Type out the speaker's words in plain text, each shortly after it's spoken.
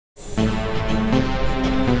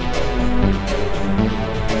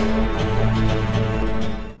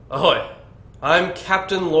I'm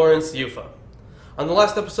Captain Lawrence Yufa. On the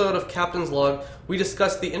last episode of Captain's Log, we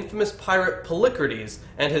discussed the infamous pirate Polykrates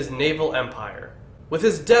and his naval empire. With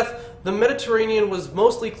his death, the Mediterranean was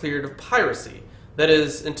mostly cleared of piracy, that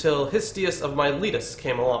is, until Histiaeus of Miletus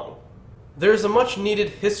came along. There is a much needed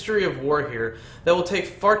history of war here that will take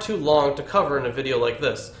far too long to cover in a video like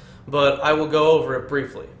this, but I will go over it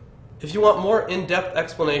briefly. If you want more in-depth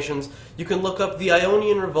explanations, you can look up the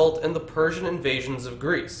Ionian revolt and the Persian invasions of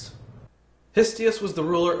Greece. Histiaeus was the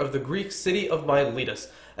ruler of the Greek city of Miletus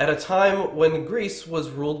at a time when Greece was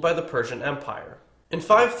ruled by the Persian Empire. In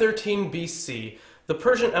 513 BC, the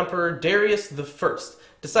Persian emperor Darius I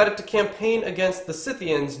decided to campaign against the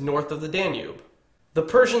Scythians north of the Danube. The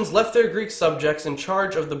Persians left their Greek subjects in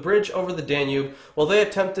charge of the bridge over the Danube while they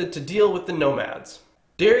attempted to deal with the nomads.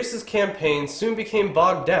 Darius's campaign soon became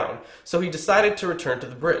bogged down, so he decided to return to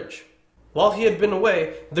the bridge. While he had been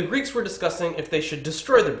away, the Greeks were discussing if they should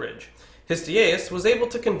destroy the bridge. Histiaeus was able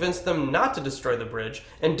to convince them not to destroy the bridge,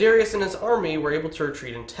 and Darius and his army were able to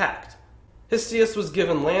retreat intact. Histiaeus was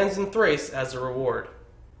given lands in Thrace as a reward.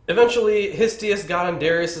 Eventually, Histiaeus got on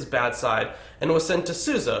Darius's bad side and was sent to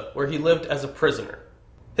Susa, where he lived as a prisoner.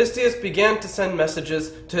 Histiaeus began to send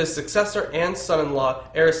messages to his successor and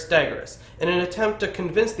son-in-law Aristagoras in an attempt to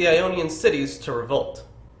convince the Ionian cities to revolt.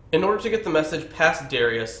 In order to get the message past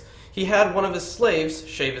Darius, he had one of his slaves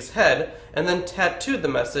shave his head and then tattooed the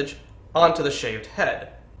message onto the shaved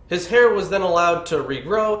head. His hair was then allowed to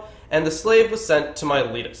regrow, and the slave was sent to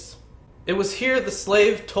Miletus. It was here the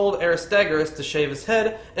slave told Aristagoras to shave his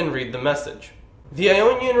head and read the message. The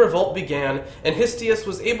Ionian revolt began, and Histiaeus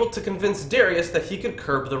was able to convince Darius that he could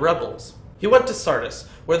curb the rebels. He went to Sardis,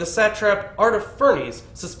 where the satrap Artaphernes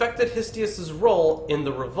suspected Histiaeus' role in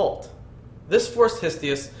the revolt. This forced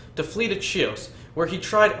Histiaeus to flee to Chios, where he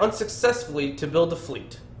tried unsuccessfully to build a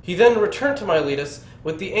fleet. He then returned to Miletus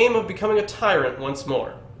with the aim of becoming a tyrant once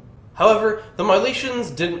more. However, the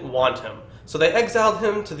Miletians didn't want him, so they exiled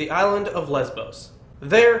him to the island of Lesbos.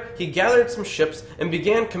 There, he gathered some ships and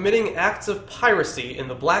began committing acts of piracy in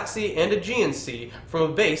the Black Sea and Aegean Sea from a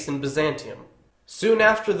base in Byzantium. Soon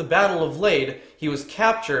after the Battle of Lade, he was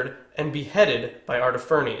captured and beheaded by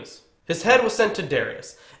Artaphernes. His head was sent to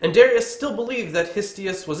Darius, and Darius still believed that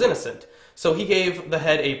Histiaeus was innocent, so he gave the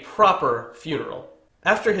head a proper funeral.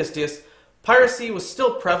 After Histiaeus, piracy was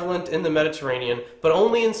still prevalent in the Mediterranean, but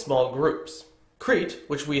only in small groups. Crete,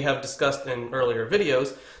 which we have discussed in earlier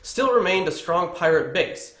videos, still remained a strong pirate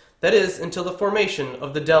base, that is, until the formation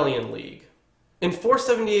of the Delian League. In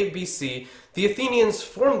 478 BC, the Athenians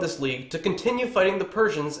formed this league to continue fighting the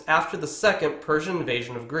Persians after the second Persian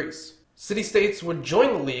invasion of Greece. City-states would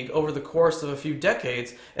join the league over the course of a few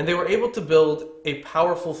decades, and they were able to build a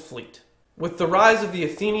powerful fleet. With the rise of the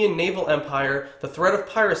Athenian naval empire, the threat of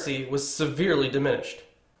piracy was severely diminished.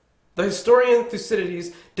 The historian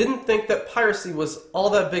Thucydides didn't think that piracy was all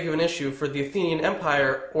that big of an issue for the Athenian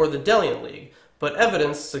Empire or the Delian League, but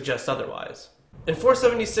evidence suggests otherwise. In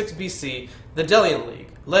 476 BC, the Delian League,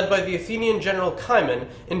 led by the Athenian general Cimon,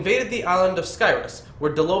 invaded the island of Scyros,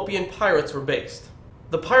 where Dolopian pirates were based.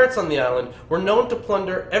 The pirates on the island were known to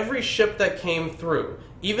plunder every ship that came through,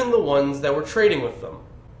 even the ones that were trading with them.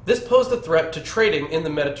 This posed a threat to trading in the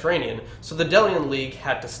Mediterranean, so the Delian League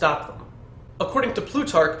had to stop them. According to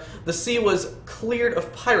Plutarch, the sea was cleared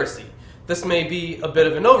of piracy. This may be a bit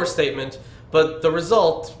of an overstatement, but the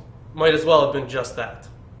result might as well have been just that.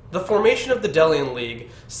 The formation of the Delian League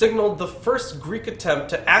signaled the first Greek attempt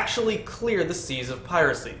to actually clear the seas of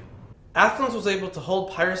piracy. Athens was able to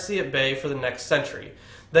hold piracy at bay for the next century,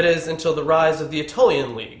 that is, until the rise of the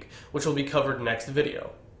Aetolian League, which will be covered next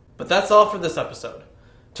video. But that's all for this episode.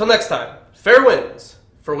 Till next time, fair winds,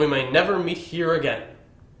 for we may never meet here again.